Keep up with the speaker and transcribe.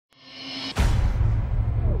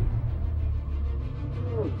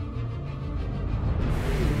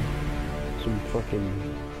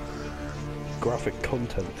fucking graphic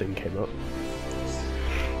content thing came up.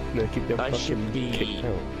 No, keep getting fucking kicked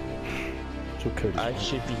out. It's all Cody's fault.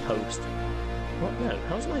 should be host. What? No,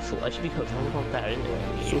 how's my fault? I should be host. I'm not better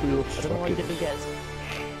anyway. So you're I don't know why you didn't get.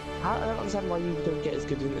 I don't understand why you don't get as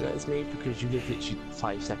good internet as me, because you live literally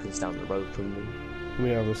 5 seconds down the road from me. We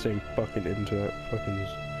have the same fucking internet, fucking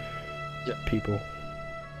people.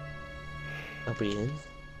 I'll be in.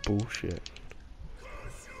 Bullshit.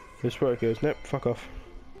 This is where it goes. Nope, fuck off.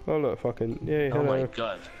 Oh look, fucking yay, hello. Oh my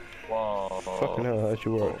god. Whoa. Fucking hell, that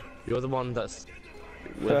actually worked. You're the one that's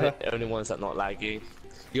the only ones that not lagging.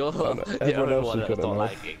 You're the everyone only else one has that's got not it now.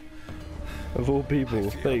 lagging. Of all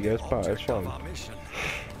people, there you go, it's back, it's fine.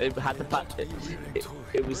 It had the back.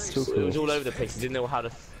 It was So cool. It was all over the place. You didn't know how to,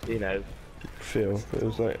 you know. Feel. It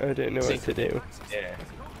was like, I didn't know what to do. Yeah.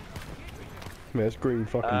 Man, it's green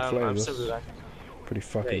fucking flame. I'm That's still lagging. pretty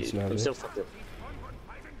fucking snazzy. I'm still fucking.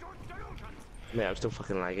 Yeah, I'm still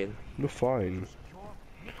fucking lagging. You're fine.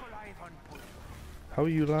 How are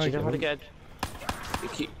you lagging? Do you know how to get?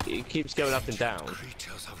 It keeps going up and down.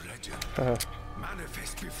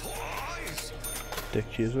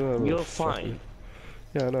 Dick you as well. You're fine.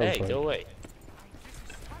 Yeah, I know. Hey, I'm fine. go away.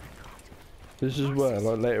 This is where,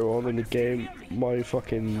 like, later on in the game, my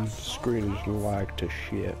fucking screen is lagged to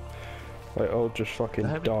shit. Like, I'll just fucking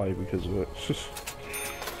die because of it.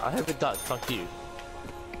 I hope it does. Fuck you.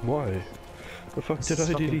 Why? The fuck did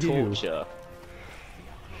I do to you? Torture.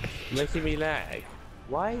 Making me lag.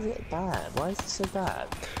 Why is it bad? Why is it so bad?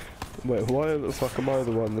 Wait, why the fuck am I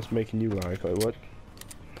the one that's making you lag? Like, what?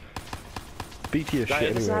 BT is Like,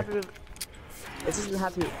 shit anyway. It doesn't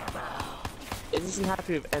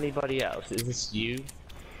happen with anybody else. Is this you?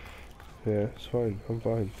 Yeah, it's fine. I'm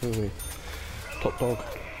fine. Really. Top dog.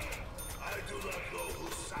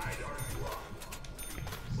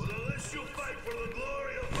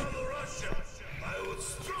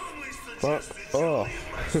 Fuck off.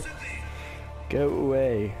 Go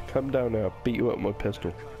away. Come down now. Beat you up with my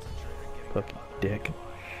pistol. Fucking dick.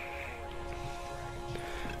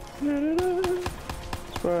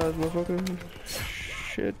 Surprise, motherfucker.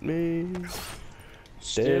 Shit me.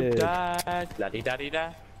 Dead.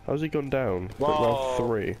 La-di-da-di-da. How's he gone down? Whoa. Round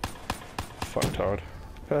 3. Fucked hard.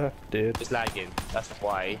 Dead. It's lagging. That's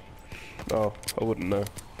why. Oh, I wouldn't know.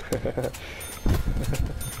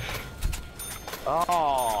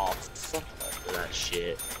 Oh, fuck that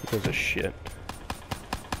shit. Because of shit.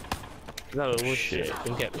 No, it was shit.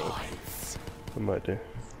 Don't get me. I might do.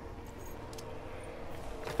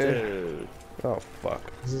 Dude. Oh fuck.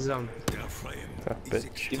 This is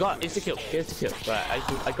Bitch. You got it's a kill. Here's the kill. Right,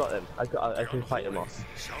 I got them. I can fight them off.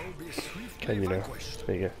 Can you now?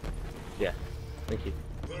 There you go. Yeah. Thank you.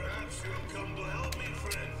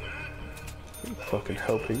 I'm fucking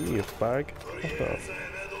helping you, you bag. Fuck off.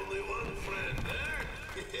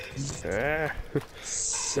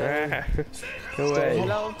 Go away.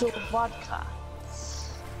 Hello to vodka.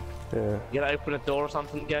 Yeah. You gotta open a door or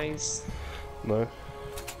something, guys? No.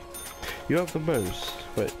 You have the most.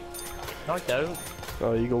 Wait. No, I don't.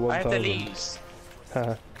 Oh, you got 1,000. I have to leave.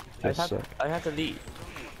 Haha. I had to leave.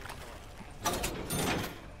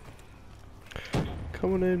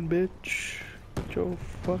 Come on in, bitch. Get your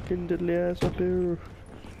fucking diddly ass up here.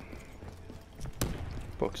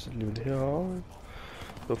 Box isn't even here.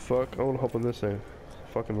 The fuck? I wanna hop on this thing.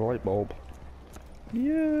 Fucking light bulb.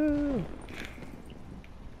 Yeah.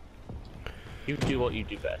 You do what you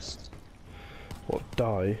do best. What,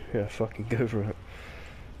 die? Yeah, fucking go for it.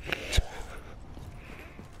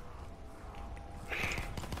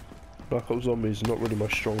 Black Ops Zombies is not really my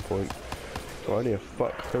strong point. So I need a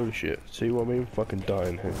fuck. Holy shit. See what I mean? Fucking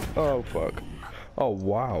dying here. Oh fuck. Oh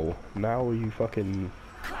wow. Now you fucking...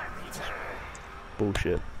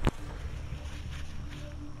 Bullshit.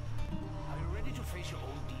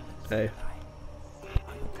 Hey.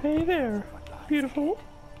 Hey there, beautiful.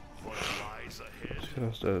 Let's go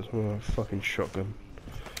downstairs with my fucking shotgun.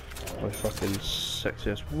 My fucking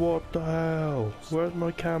sexiest. What the hell? Where's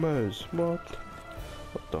my camos? What?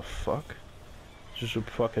 What the fuck? It's just a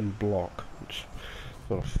fucking block. It's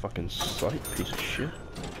not a fucking sight, piece of shit.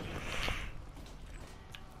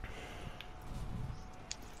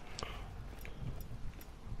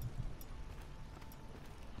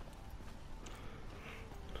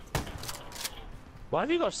 Why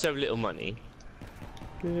have you got so little money?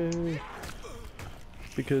 Yeah.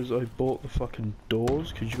 Because I bought the fucking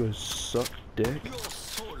doors, because you guys suck dick.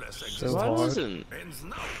 So I hard. wasn't.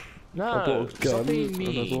 No, I bought a gun, stop being and I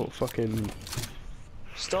mean. bought fucking...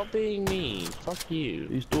 Stop being mean. Fuck you.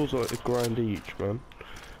 These doors are like £1 each, man.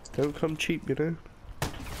 Don't come cheap, you know?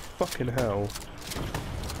 Fucking hell.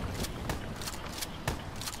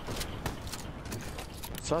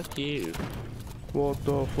 Fuck you. What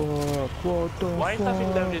the fuck? What the Why is fuck?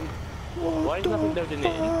 nothing loading? What Why is the nothing loading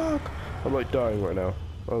in? fuck? I'm like dying right now.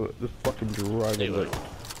 Oh, the fucking dragon's like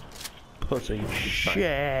putting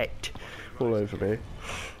shit all over me.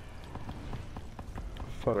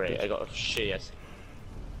 Fuck Great, this. I got a shit.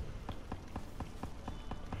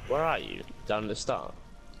 Where are you? Down at the start?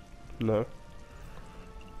 No.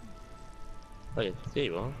 Oh, yeah, there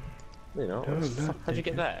you are. You know, No, how'd you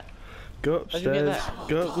get there? Go How'd you get upstairs, there?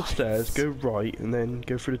 go up the stairs, go right, and then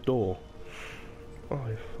go through the door. Oh,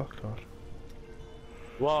 you fucked off.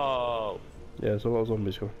 Whoa! Yeah, there's a lot of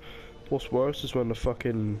zombies coming. What's worse is when the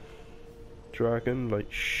fucking dragon,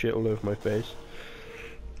 like, shit all over my face.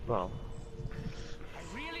 Wow.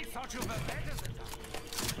 I really thought you were better than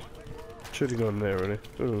that. Should've gone there, really.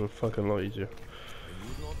 Oh, fucking lot easier.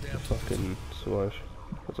 To fucking survive.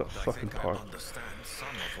 What's that fucking part?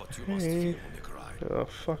 Hey. Oh,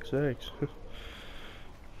 fuck's sakes.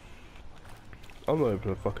 I'm not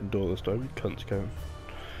opening the fucking door this time, you cunts can.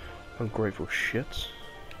 Ungrateful shits.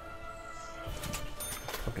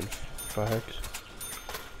 Fucking fags.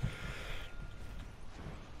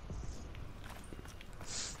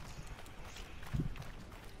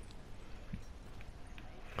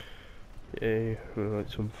 Yay, we're like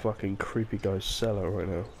some fucking creepy guy's cellar right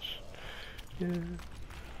now. Yeah.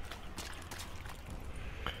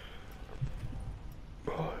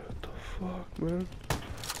 Oh, what the fuck, man?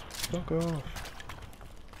 Fuck off.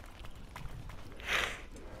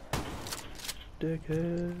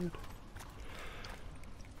 Dickhead.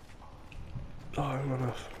 Oh, I'm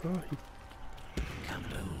enough. Oh,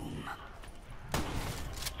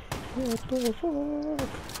 what the fuck?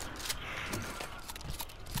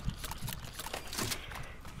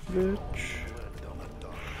 Bitch.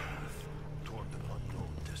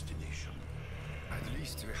 At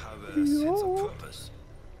least we have a sense of purpose.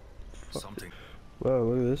 Something. Wow,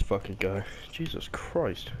 look at this fucking guy. Jesus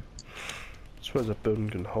Christ. I suppose that building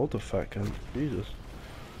can hold a fat cunt. Jesus.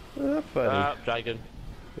 Ah, buddy. Dragon.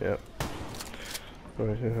 Yeah.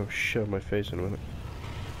 Alright, I'll shove my face in a minute.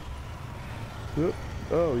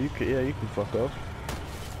 Oh, you can, yeah, you can fuck off.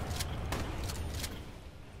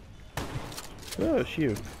 Oh, it's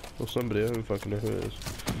you. Or somebody, I don't fucking know who it is.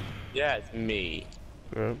 Yeah, it's me.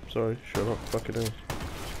 Alright, sorry, shut up, fucking hell.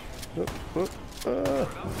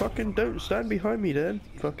 Fucking don't stand behind me then,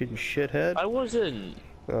 fucking shithead. I wasn't.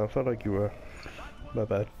 Oh, I felt like you were. My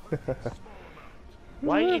bad.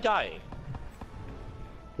 Why are you dying?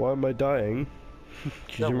 Why am I dying?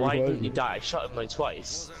 No, You why revived didn't me. you die? I shot him like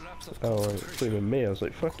twice. Oh, right, it's even me. I was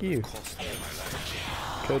like, fuck you.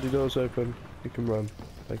 Cody, doors open. You can run.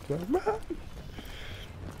 Like, run.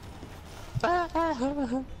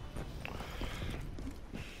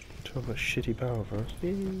 Talk about shitty power for us.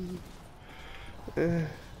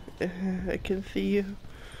 I can see you.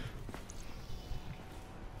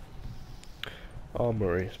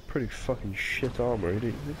 Armory. It's pretty fucking shit armory,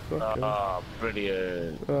 dude. Fuck off.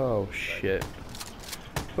 Brilliant. Oh, shit.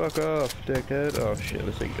 Fuck off, dickhead. Oh, shit,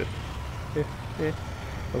 this ain't good.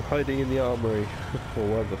 I'm hiding in the armory. Or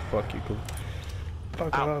whatever the fuck you call.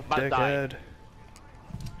 Fuck off, dickhead.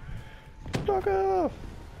 Fuck off!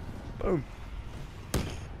 Boom.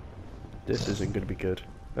 This isn't gonna be good.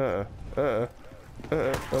 Oh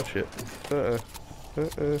shit.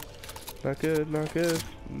 Not good, not good.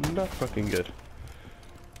 Not fucking good.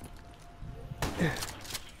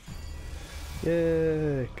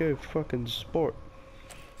 Yeah, go fucking sport.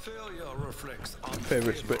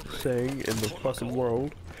 Favorite saying in the fucking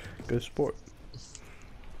world. Go sport.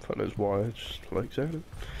 Fuck knows why, I just like saying it.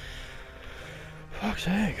 Fuck's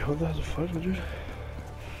sake, I hope that's a 500.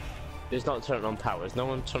 It's not turned on power. Has no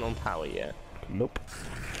one turned on power yet? Nope.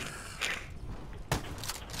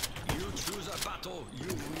 You choose a battle, you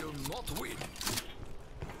will not win.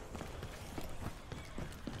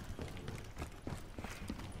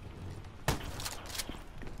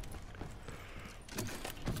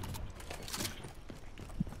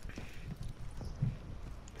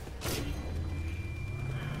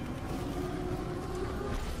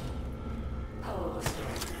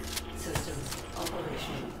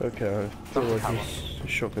 Okay, I feel like he's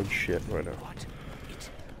shotgun shit right now.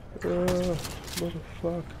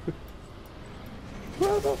 Motherfucker.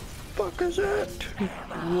 Where the fuck is it?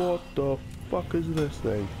 What the fuck is this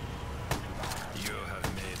thing? You have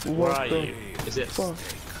made What Where are the you? Is it? fuck?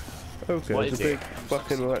 Okay, What it's a is big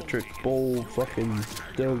fucking electric ball fucking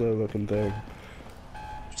dildo looking thing.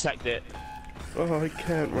 Protect it. Oh, I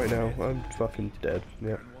can't right now. I'm fucking dead.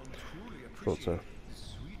 Yeah. Thought so.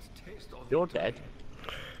 You're dead.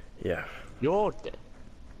 Yeah. You're dead.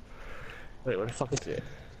 Wait, where the fuck is it?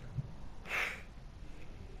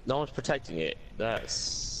 No one's protecting it.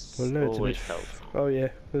 That's Well, no, it's a always bit. helpful. Oh yeah,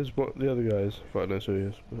 there's what the other guys. I know who he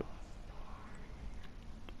is. But...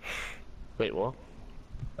 Wait, what?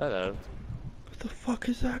 Hello. What the fuck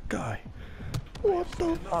is that guy? What the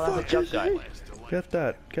Oh, fuck that's a jump is guy. he?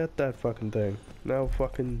 Get that fucking thing. Now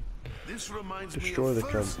fucking destroy the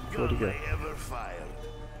cunt. Where'd he go?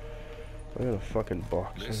 I got a fucking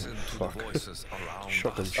box. Listen to the Fuck. voices around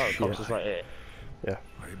Shotgun us. Oh, the shit. box is right here. Yeah.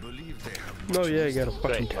 I believe they have No, yeah, you got a chosen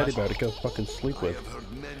fucking Great, teddy nice. bear to go fucking sleep with.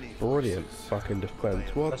 heard many Brilliant voices. fucking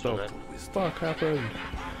defense. What That's the not it. fuck happened?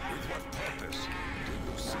 With what purpose do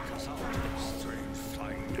you seek us out, strange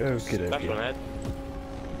flying Okay, That's one okay. head.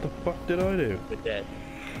 What the fuck did I do? We're dead.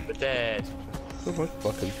 We're dead. It's my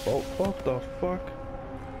fucking fault. What the fuck?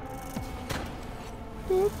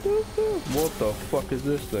 What the fuck is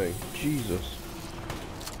this thing? Jesus.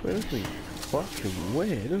 Man, this thing's fucking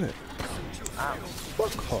weird, isn't it? Ow.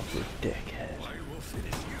 Fuck off, you dickhead.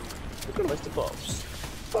 What kind Where's of the box?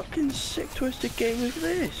 fucking sick twisted game is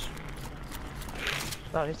this?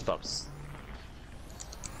 Oh, here's the box.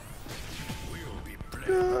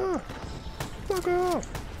 Ah, fuck off.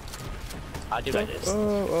 I do like this.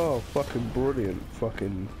 Oh, fucking brilliant.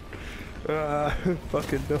 Fucking.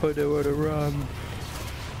 Fucking no idea where to run.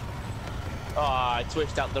 Oh, I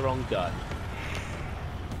twitched out the wrong gun.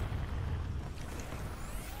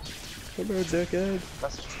 Come here, dickhead.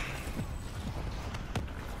 That's...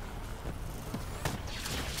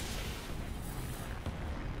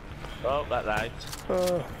 Oh, that lagged.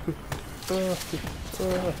 Ah, ah,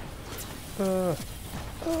 ah,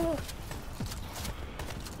 ah.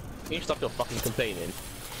 Can you stop your fucking complaining?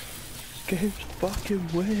 This game's fucking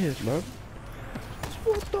weird, man.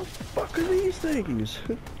 What the fuck are these things?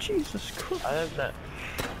 Jesus Christ. I don't know.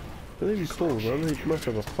 They're even cool, man. They must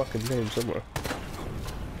have a fucking name somewhere.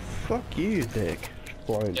 Fuck you, dick.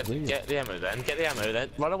 Blind me. Get the ammo then. Get the ammo then.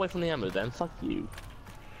 Run away from the ammo then. Fuck you.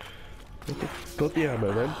 Got the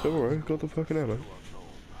ammo then. Don't worry, got the fucking ammo.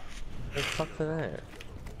 What the fuck for that?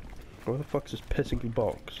 Where the fuck's this pissing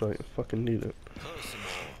box? I fucking need it.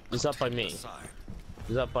 It's up by me.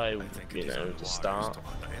 It's up by, you know, the start.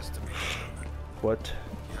 What?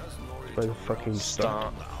 By the fucking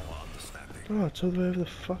start. Oh, it's all the way over the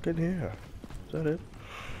fucking here. Is that it?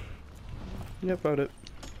 Yeah, about it.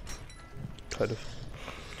 Kind of.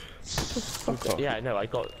 Fuck off. Yeah, I know. I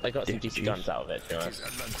got some Dick decent juice. guns out of it. You know?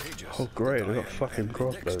 Oh great, I got fucking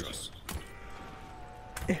crossbows.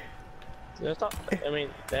 It's not, I mean,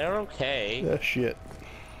 they're okay. Yeah, shit.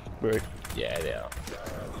 Right. Yeah, they are.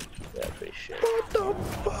 They're pretty shit. What the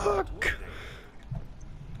fuck?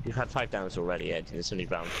 You've had 5 downs already, Ed. And it's only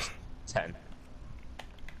round 10.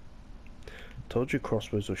 Told you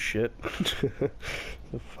crossbows were shit. They're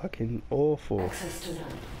fucking awful.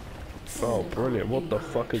 Oh, brilliant. What the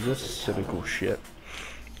fuck is this cynical shit?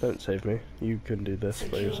 Don't save me. You can do this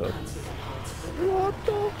by yourself. What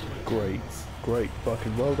the? Great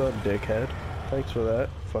fucking well done, dickhead. Thanks for that,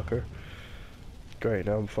 fucker. Great,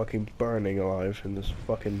 now I'm fucking burning alive in this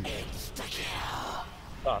fucking...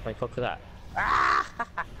 Oh, thank fuck for that.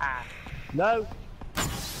 No!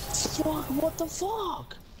 Fuck, what the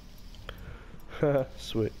fuck?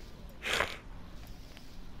 Sweet.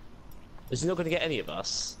 Is he not gonna get any of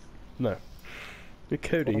us? No. Hey,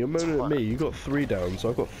 Cody, you're moaning at me. You got 3 downs,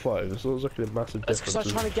 I've got 5. It's not exactly a massive That's because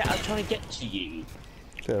difference. I'm trying to get to you.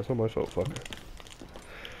 Yeah, it's not my fault, fucker.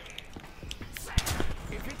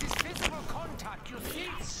 If it is physical contact you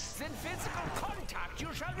seek, then physical contact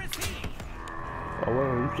you shall receive. Oh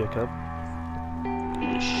well, dickhead.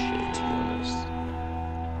 Holy shit, to be honest.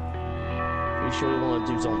 Are you sure you want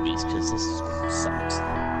to do zombies? Because this sucks.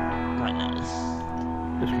 Right now.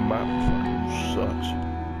 This map fucking sucks.